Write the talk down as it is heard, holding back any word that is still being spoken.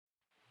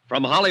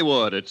From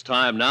Hollywood, it's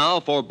time now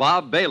for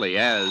Bob Bailey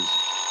as...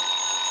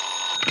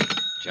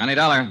 Johnny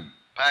Dollar.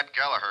 Pat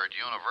Gallagher at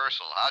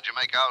Universal. How'd you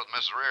make out with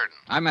Miss Reardon?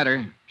 I met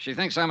her. She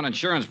thinks I'm an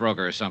insurance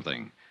broker or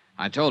something.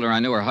 I told her I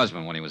knew her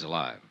husband when he was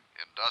alive.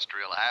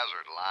 Industrial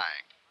hazard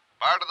lying.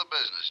 Part of the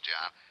business,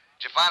 John.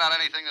 Did you find out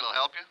anything that'll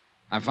help you?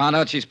 I found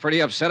out she's pretty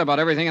upset about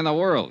everything in the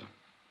world.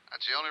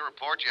 That's the only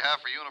report you have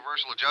for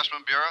Universal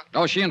Adjustment Bureau?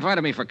 Oh, she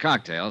invited me for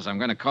cocktails. I'm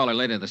going to call her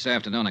later this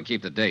afternoon and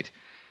keep the date.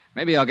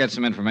 Maybe I'll get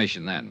some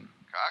information then.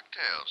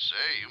 Cocktails,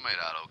 say. You made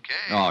out okay.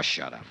 Oh,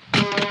 shut up.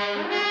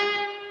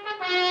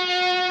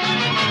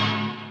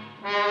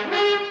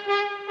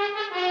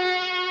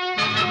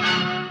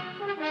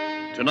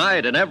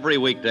 Tonight and every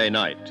weekday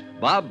night,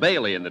 Bob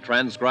Bailey in the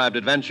transcribed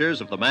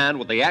adventures of the man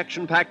with the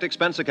action-packed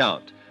expense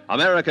account,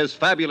 America's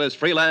fabulous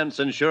freelance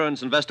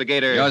insurance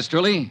investigator... Yours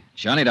truly,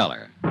 Johnny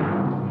Dollar.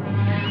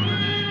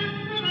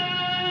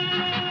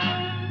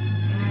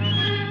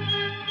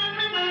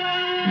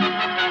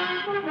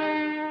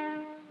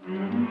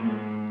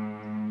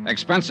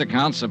 Expense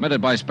account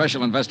submitted by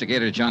Special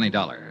Investigator Johnny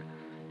Dollar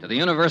to the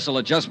Universal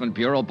Adjustment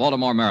Bureau,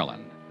 Baltimore,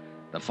 Maryland.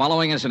 The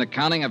following is an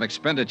accounting of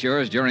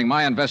expenditures during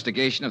my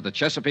investigation of the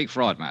Chesapeake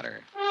fraud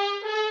matter.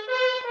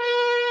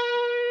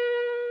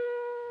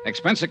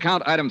 Expense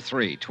account item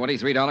 3,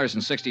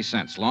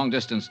 $23.60,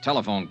 long-distance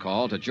telephone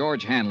call to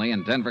George Hanley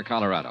in Denver,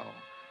 Colorado.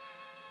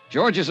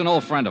 George is an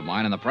old friend of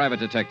mine in the private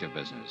detective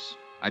business.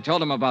 I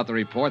told him about the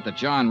report that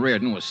John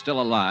Reardon was still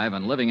alive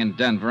and living in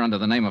Denver under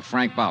the name of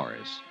Frank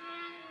Bowers.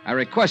 I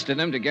requested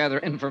him to gather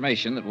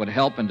information that would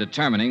help in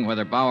determining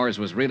whether Bowers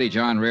was really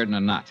John Reardon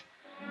or not.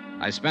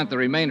 I spent the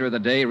remainder of the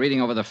day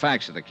reading over the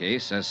facts of the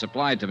case as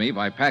supplied to me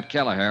by Pat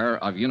Gallagher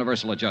of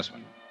Universal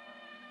Adjustment.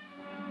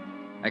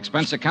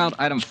 Expense account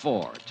item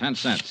 4, 10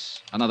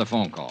 cents, another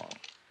phone call.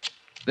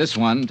 This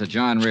one to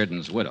John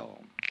Reardon's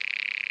widow.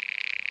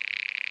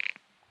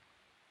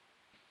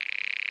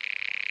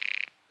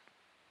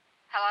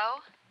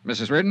 Hello?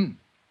 Mrs. Reardon?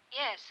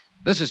 Yes.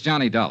 This is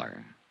Johnny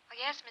Dollar. Oh,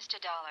 yes, Mr.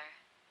 Dollar.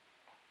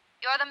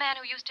 You're the man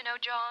who used to know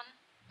John?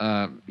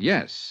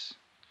 Yes.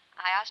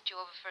 I asked you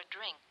over for a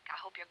drink. I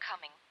hope you're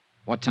coming.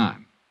 What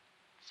time?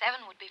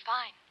 7 would be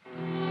fine.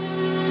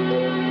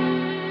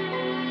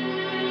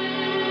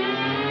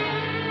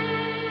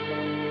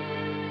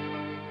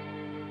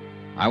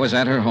 I was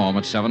at her home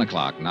at 7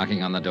 o'clock,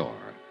 knocking on the door.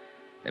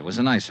 It was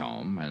a nice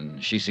home,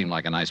 and she seemed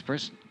like a nice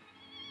person.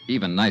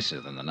 Even nicer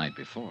than the night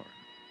before.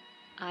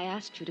 I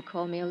asked you to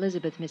call me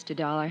Elizabeth, Mr.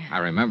 Dollar. I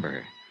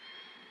remember.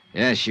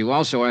 Yes, you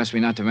also asked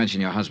me not to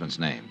mention your husband's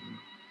name.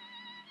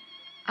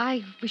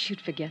 I wish you'd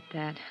forget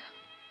that.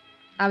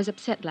 I was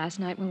upset last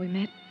night when we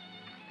met.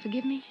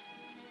 Forgive me?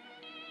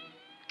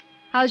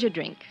 How's your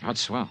drink? Oh,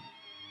 it's swell.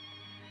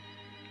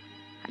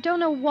 I don't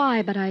know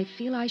why, but I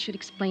feel I should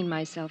explain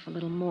myself a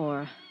little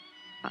more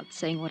about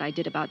saying what I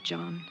did about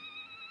John.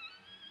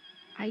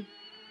 I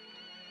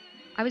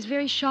was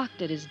very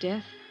shocked at his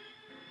death.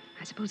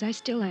 I suppose I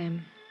still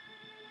am,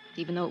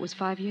 even though it was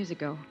 5 years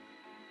ago.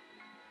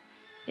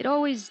 It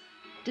always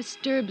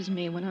disturbs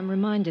me when I'm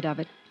reminded of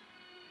it.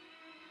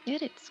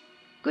 Yet it's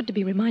good to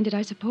be reminded,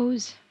 I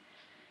suppose.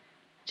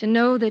 To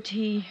know that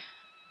he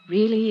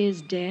really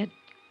is dead.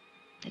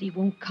 That he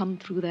won't come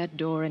through that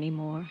door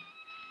anymore.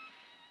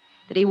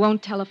 That he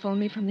won't telephone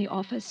me from the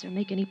office or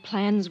make any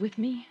plans with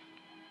me.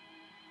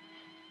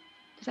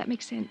 Does that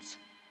make sense?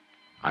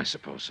 I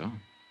suppose so.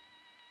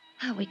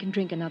 Oh, we can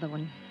drink another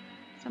one.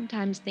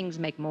 Sometimes things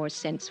make more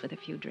sense with a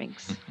few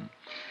drinks.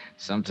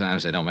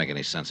 Sometimes they don't make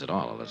any sense at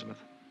all, Elizabeth.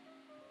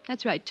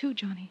 That's right, too,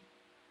 Johnny.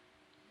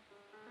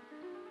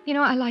 You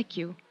know, I like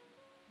you.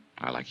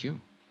 I like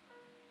you.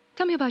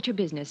 Tell me about your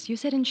business. You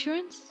said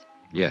insurance?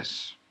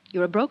 Yes.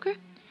 You're a broker?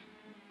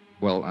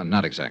 Well,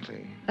 not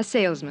exactly. A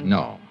salesman?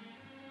 No.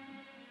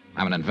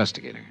 I'm an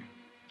investigator.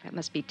 That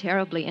must be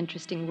terribly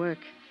interesting work.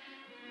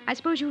 I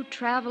suppose you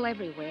travel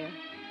everywhere.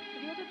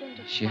 Have you ever been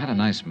to... She had a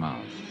nice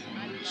mouth.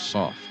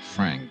 Soft,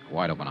 frank,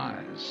 wide-open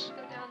eyes.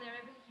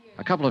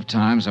 A couple of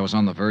times I was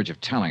on the verge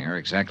of telling her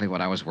exactly what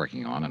I was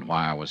working on and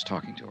why I was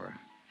talking to her.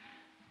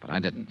 But I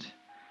didn't.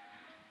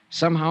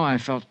 Somehow I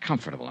felt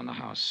comfortable in the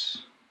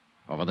house.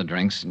 Over the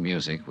drinks and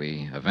music,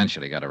 we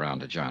eventually got around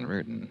to John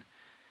Reardon.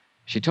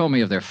 She told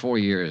me of their 4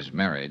 years'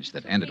 marriage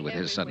that ended with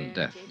his sudden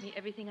death. Gave me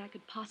everything I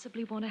could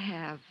possibly want to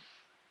have.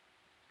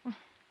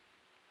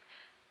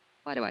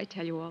 Why do I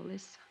tell you all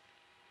this?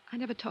 I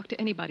never talked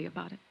to anybody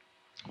about it.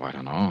 Oh, I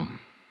don't know.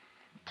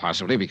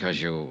 Possibly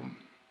because you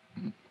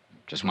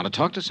just want to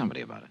talk to somebody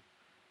about it.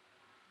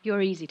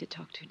 You're easy to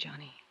talk to,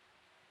 Johnny.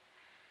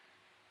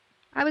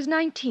 I was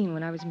 19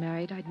 when I was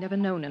married. I'd never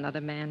known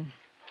another man.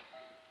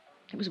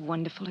 It was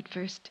wonderful at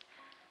first.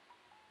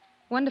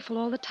 Wonderful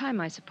all the time,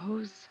 I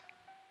suppose.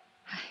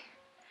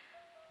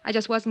 I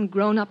just wasn't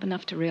grown up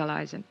enough to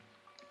realize it.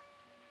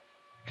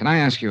 Can I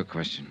ask you a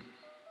question?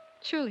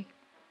 Surely.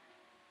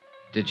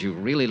 Did you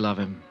really love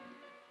him?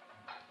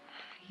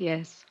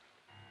 Yes.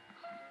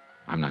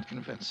 I'm not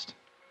convinced.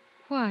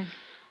 Why?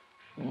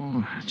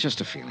 Oh, just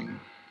a feeling.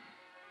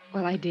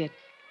 Well, I did.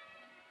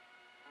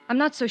 I'm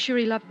not so sure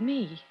he loved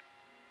me.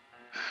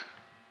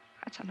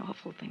 That's an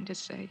awful thing to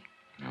say.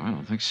 No, I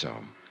don't think so.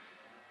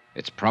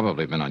 It's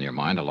probably been on your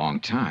mind a long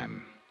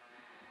time.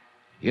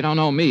 You don't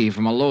know me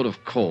from a load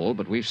of coal,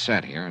 but we've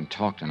sat here and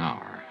talked an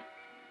hour.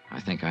 I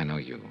think I know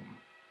you.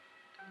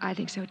 I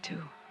think so,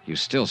 too. You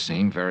still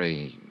seem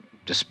very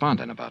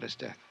despondent about his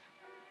death.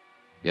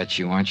 Yet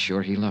you aren't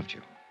sure he loved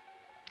you.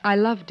 I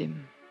loved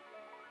him.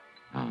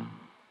 Oh.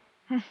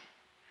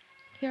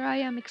 Here I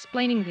am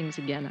explaining things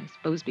again, I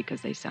suppose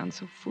because they sound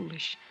so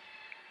foolish.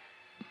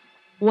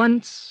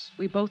 Once,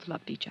 we both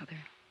loved each other.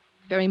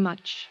 Very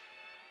much.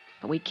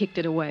 But we kicked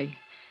it away.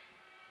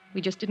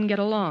 We just didn't get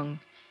along.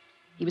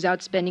 He was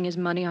out spending his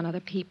money on other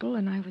people,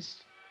 and I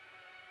was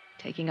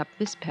taking up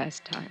this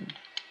pastime.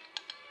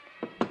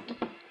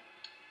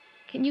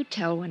 Can you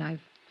tell when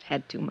I've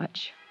had too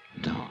much?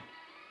 No.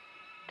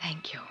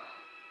 Thank you.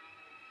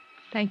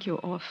 Thank you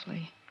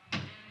awfully.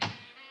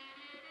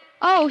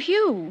 Oh,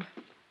 Hugh.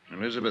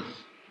 Elizabeth.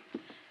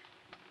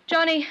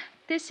 Johnny,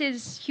 this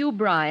is Hugh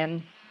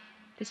Bryan.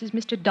 This is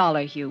Mr.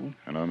 Dollar, Hugh.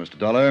 Hello, Mr.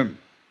 Dollar.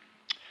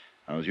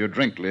 How's your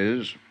drink,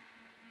 Liz?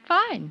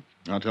 Fine.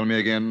 Now tell me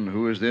again,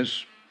 who is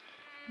this?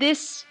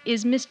 This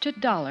is Mr.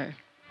 Dollar.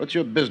 What's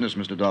your business,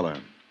 Mr. Dollar?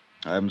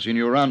 I haven't seen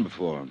you around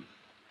before.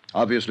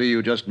 Obviously,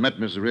 you just met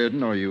Miss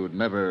Reardon, or you would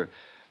never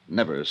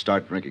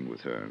start drinking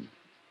with her.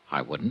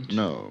 I wouldn't?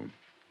 No.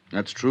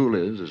 That's true,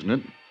 Liz, isn't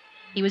it?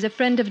 He was a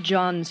friend of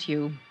John's,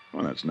 Hugh.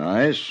 Well, that's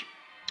nice.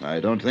 I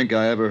don't think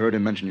I ever heard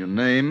him mention your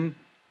name.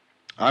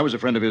 I was a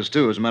friend of his,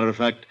 too. As a matter of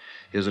fact,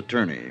 his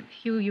attorney.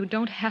 Hugh, you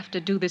don't have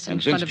to do this in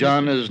And front since of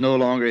John is no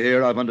longer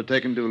here, I've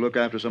undertaken to look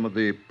after some of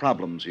the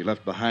problems he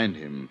left behind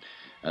him,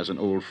 as an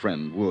old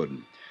friend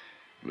would.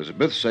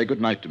 Elizabeth, say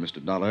good night to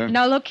Mr. Dollar.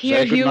 Now, look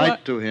here, say good Hugh.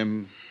 night to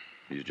him.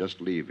 He's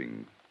just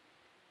leaving.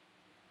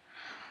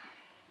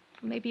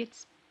 Maybe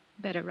it's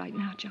better right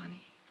now,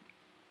 Johnny.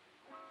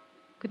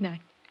 Good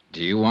night.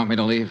 Do you want me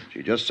to leave?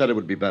 She just said it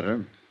would be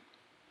better.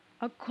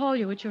 I'll call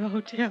you at your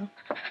hotel.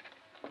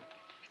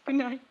 Good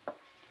night.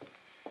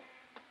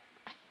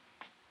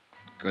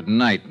 Good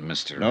night,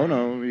 Mr.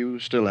 No, you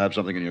still have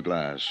something in your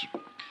glass.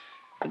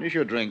 Finish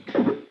your drink.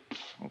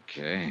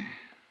 Okay.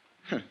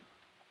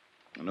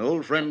 An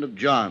old friend of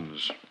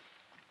John's.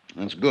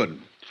 That's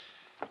good.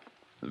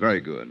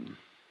 Very good.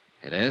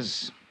 It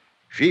is?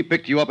 She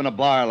picked you up in a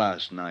bar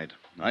last night.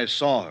 I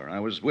saw her. I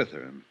was with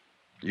her.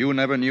 You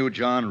never knew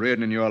John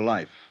Reardon in your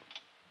life.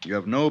 You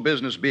have no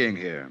business being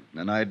here,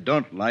 and I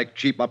don't like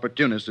cheap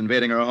opportunists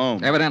invading her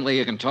home. Evidently,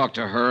 you can talk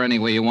to her any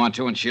way you want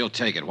to, and she'll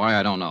take it. Why,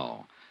 I don't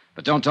know.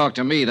 But don't talk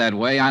to me that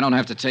way. I don't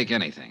have to take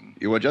anything.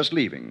 You were just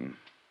leaving,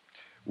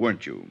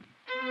 weren't you?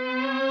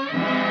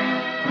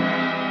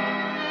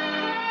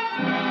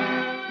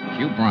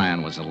 Hugh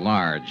Bryan was a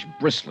large,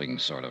 bristling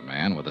sort of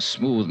man with a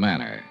smooth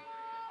manner.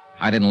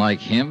 I didn't like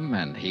him,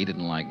 and he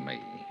didn't like me.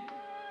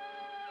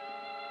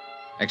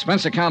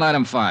 Expense account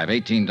item 5,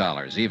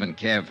 $18. Even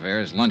cab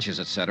fares, lunches,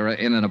 etc.,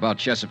 in and about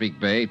Chesapeake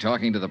Bay,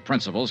 talking to the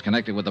principals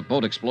connected with the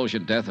boat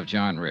explosion death of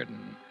John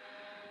Reardon.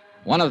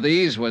 One of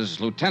these was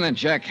Lieutenant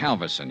Jack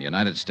Halverson,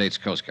 United States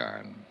Coast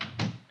Guard.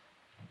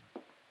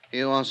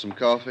 You want some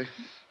coffee?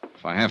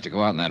 If I have to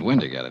go out in that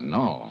wind to get it,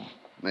 no.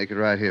 Make it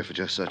right here for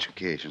just such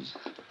occasions.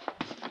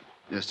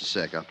 Just a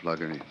sec, I'll plug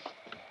her in.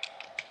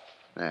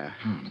 There.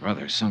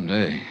 Brother,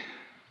 someday.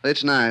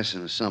 It's nice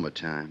in the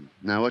summertime.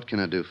 Now, what can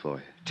I do for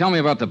you? Tell me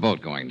about the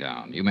boat going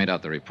down. You made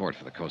out the report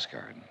for the Coast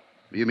Guard.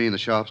 You mean the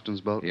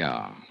Sharpston's boat?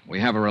 Yeah. We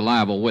have a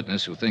reliable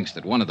witness who thinks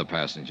that one of the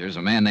passengers,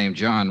 a man named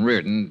John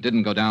Reardon,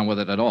 didn't go down with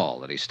it at all,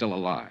 that he's still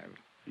alive.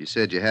 You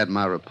said you had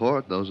my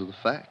report. Those are the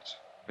facts.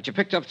 But you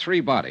picked up 3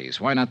 bodies.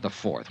 Why not the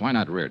 4th? Why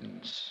not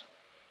Reardon's?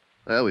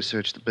 Well, we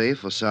searched the bay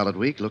for a solid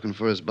week looking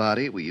for his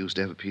body. We used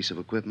every piece of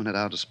equipment at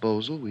our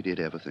disposal. We did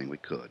everything we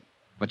could.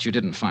 But you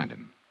didn't find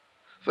him.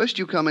 First,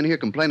 you come in here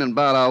complaining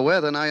about our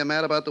weather. Now you're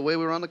mad about the way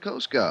we were on the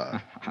Coast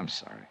Guard. I'm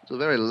sorry. It's a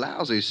very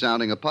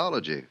lousy-sounding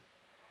apology.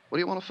 What do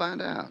you want to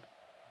find out?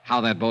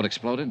 How that boat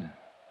exploded?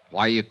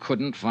 Why you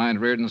couldn't find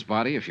Reardon's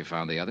body if you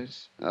found the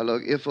others? Now,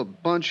 look, if a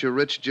bunch of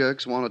rich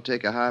jerks want to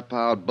take a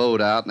high-powered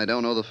boat out and they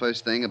don't know the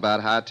first thing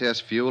about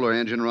high-test fuel or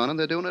engine running,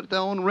 they're doing it at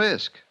their own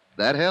risk.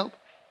 That help?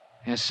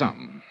 Yes,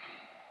 something.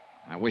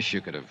 I wish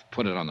you could have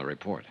put it on the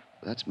report.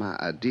 That's my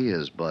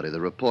ideas, buddy.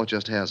 The report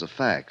just has the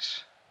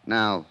facts.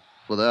 Now,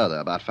 for the other,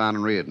 about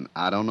finding Reardon,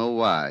 I don't know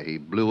why. He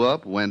blew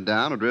up, went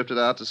down, or drifted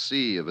out to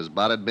sea. If his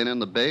body had been in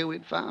the bay,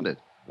 we'd found it.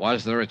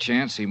 Was there a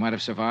chance he might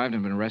have survived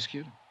and been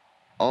rescued?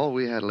 All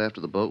we had left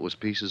of the boat was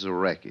pieces of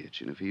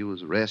wreckage, and if he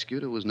was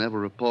rescued, it was never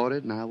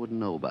reported, and I wouldn't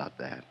know about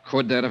that.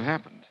 Could that have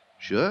happened?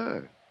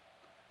 Sure.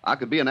 I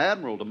could be an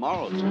admiral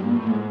tomorrow,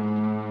 too.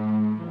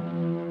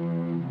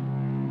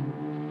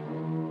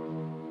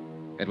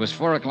 It was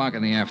 4 o'clock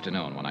in the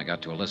afternoon when I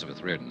got to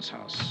Elizabeth Reardon's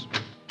house.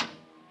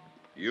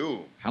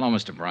 You? Hello,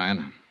 Mr.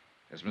 Bryan.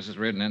 Is Mrs.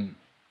 Reardon in?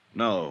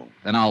 No.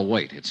 Then I'll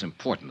wait. It's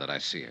important that I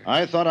see her.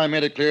 I thought I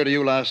made it clear to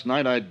you last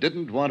night I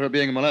didn't want her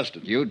being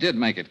molested. You did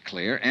make it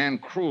clear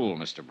and cruel,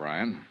 Mr.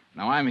 Bryan.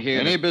 Now, I'm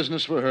here Any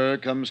business for her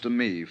comes to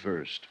me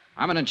first.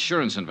 I'm an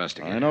insurance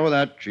investigator. I know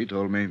that. She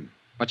told me.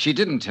 But she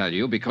didn't tell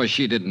you because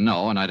she didn't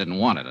know, and I didn't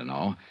want her to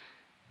know.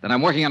 that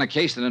I'm working on a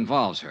case that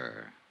involves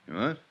her.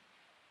 What?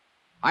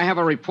 I have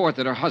a report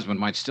that her husband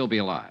might still be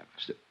alive.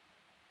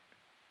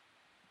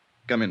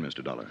 Come in,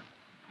 Mr. Dollar.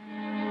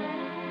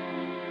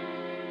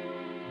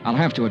 I'll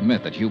have to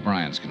admit that Hugh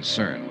Bryant's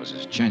concern was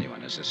as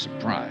genuine as his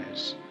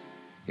surprise.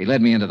 He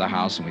led me into the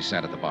house and we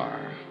sat at the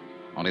bar.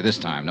 Only this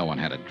time, no one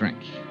had a drink.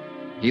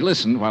 He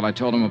listened while I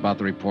told him about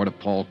the report of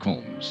Paul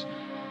Coombs,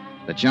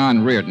 that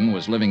John Reardon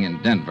was living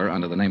in Denver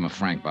under the name of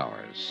Frank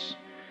Bowers.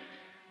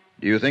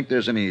 Do you think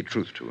there's any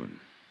truth to it?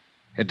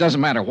 It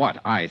doesn't matter what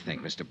I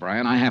think, Mr.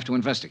 Bryant. I have to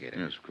investigate it.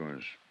 Yes, of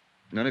course.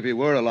 And if he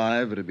were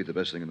alive, it'd be the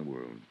best thing in the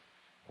world.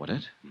 Would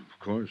it? Of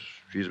course.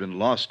 She's been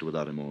lost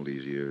without him all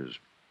these years.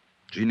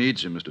 She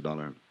needs him, Mr.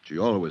 Dollar. She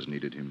always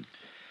needed him.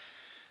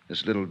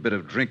 This little bit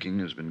of drinking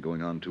has been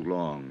going on too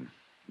long.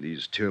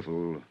 These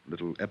tearful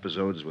little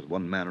episodes with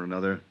one man or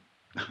another.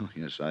 Oh,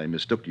 yes, I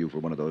mistook you for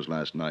one of those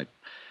last night.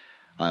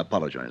 I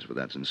apologize for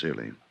that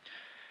sincerely.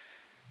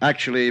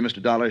 Actually,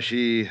 Mr. Dollar,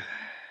 she's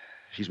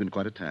been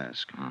quite a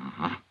task.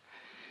 Uh-huh.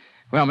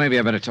 Well, maybe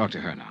I better talk to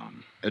her now.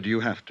 Do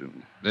you have to?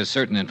 There's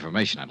certain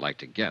information I'd like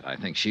to get. I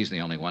think she's the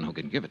only one who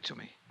can give it to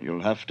me.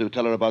 You'll have to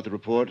tell her about the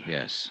report?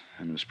 Yes.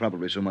 And there's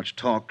probably so much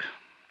talk.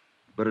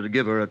 But it'll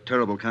give her a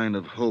terrible kind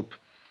of hope.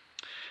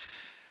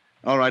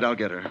 All right, I'll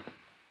get her.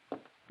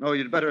 Oh,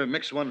 you'd better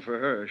mix one for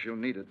her. She'll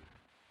need it.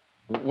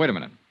 Wait a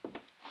minute.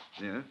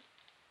 Yeah?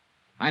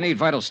 I need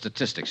vital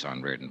statistics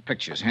on Reardon.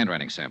 Pictures,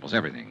 handwriting samples,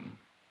 everything.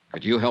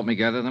 Could you help me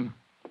gather them?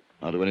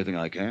 I'll do anything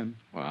I can.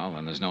 Well,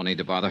 then there's no need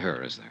to bother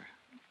her, is there?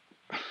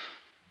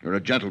 You're a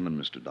gentleman,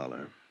 Mr.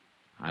 Dollar.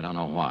 I don't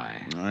know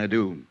why. I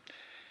do.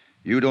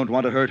 You don't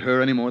want to hurt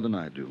her any more than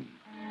I do.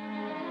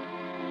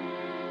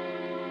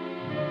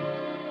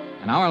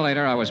 An hour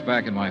later, I was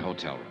back in my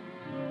hotel room.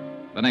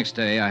 The next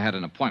day, I had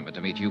an appointment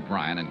to meet Hugh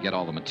Bryan and get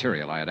all the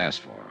material I had asked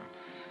for.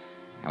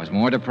 I was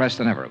more depressed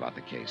than ever about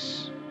the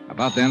case.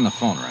 About then, the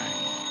phone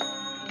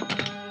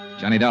rang.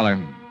 Johnny Dollar.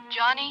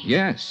 Johnny?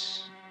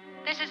 Yes.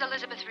 This is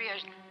Elizabeth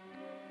Reardon.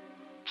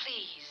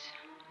 Please.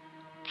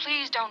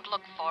 Please don't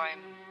look for him.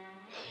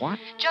 What?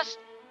 Just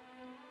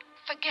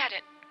forget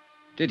it.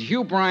 Did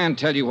Hugh Bryan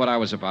tell you what I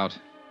was about?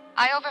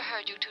 I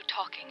overheard you two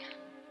talking.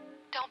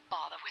 Don't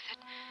bother with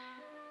it.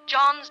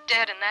 John's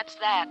dead, and that's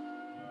that.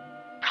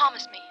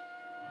 Promise me.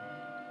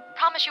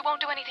 Promise you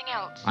won't do anything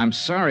else. I'm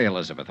sorry,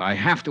 Elizabeth. I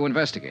have to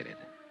investigate it.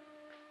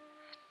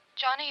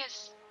 Johnny,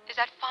 is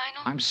that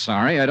final? I'm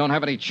sorry. I don't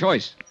have any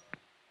choice.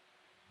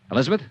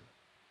 Elizabeth?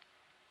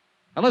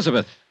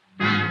 Elizabeth!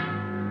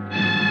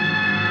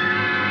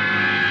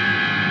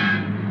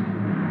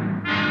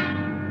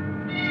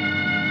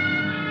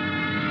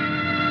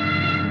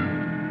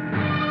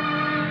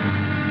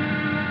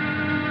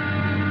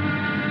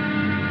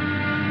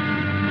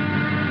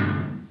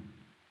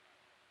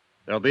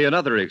 There'll be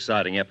another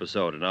exciting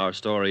episode in our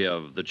story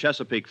of the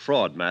Chesapeake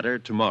fraud matter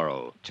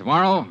tomorrow.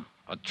 Tomorrow,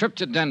 a trip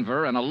to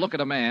Denver and a look at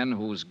a man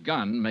whose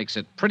gun makes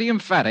it pretty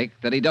emphatic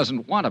that he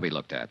doesn't want to be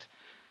looked at.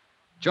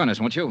 Join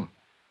us, won't you?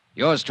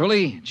 Yours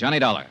truly, Johnny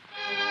Dollar.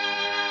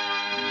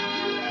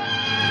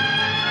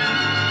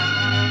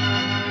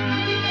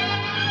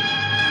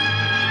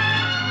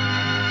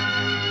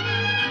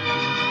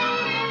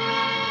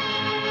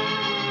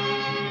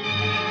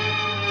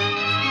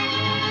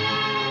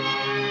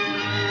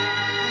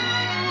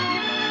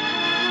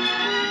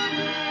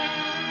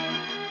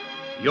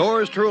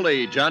 Yours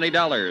truly, Johnny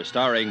Dollar,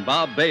 starring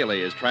Bob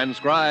Bailey, is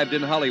transcribed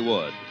in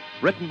Hollywood.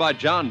 Written by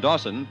John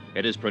Dawson,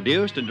 it is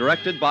produced and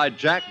directed by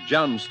Jack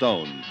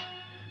Johnstone.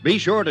 Be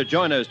sure to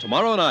join us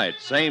tomorrow night,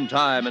 same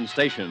time and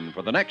station,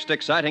 for the next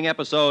exciting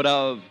episode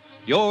of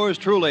Yours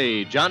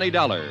truly, Johnny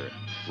Dollar.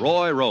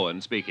 Roy Rowan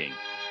speaking.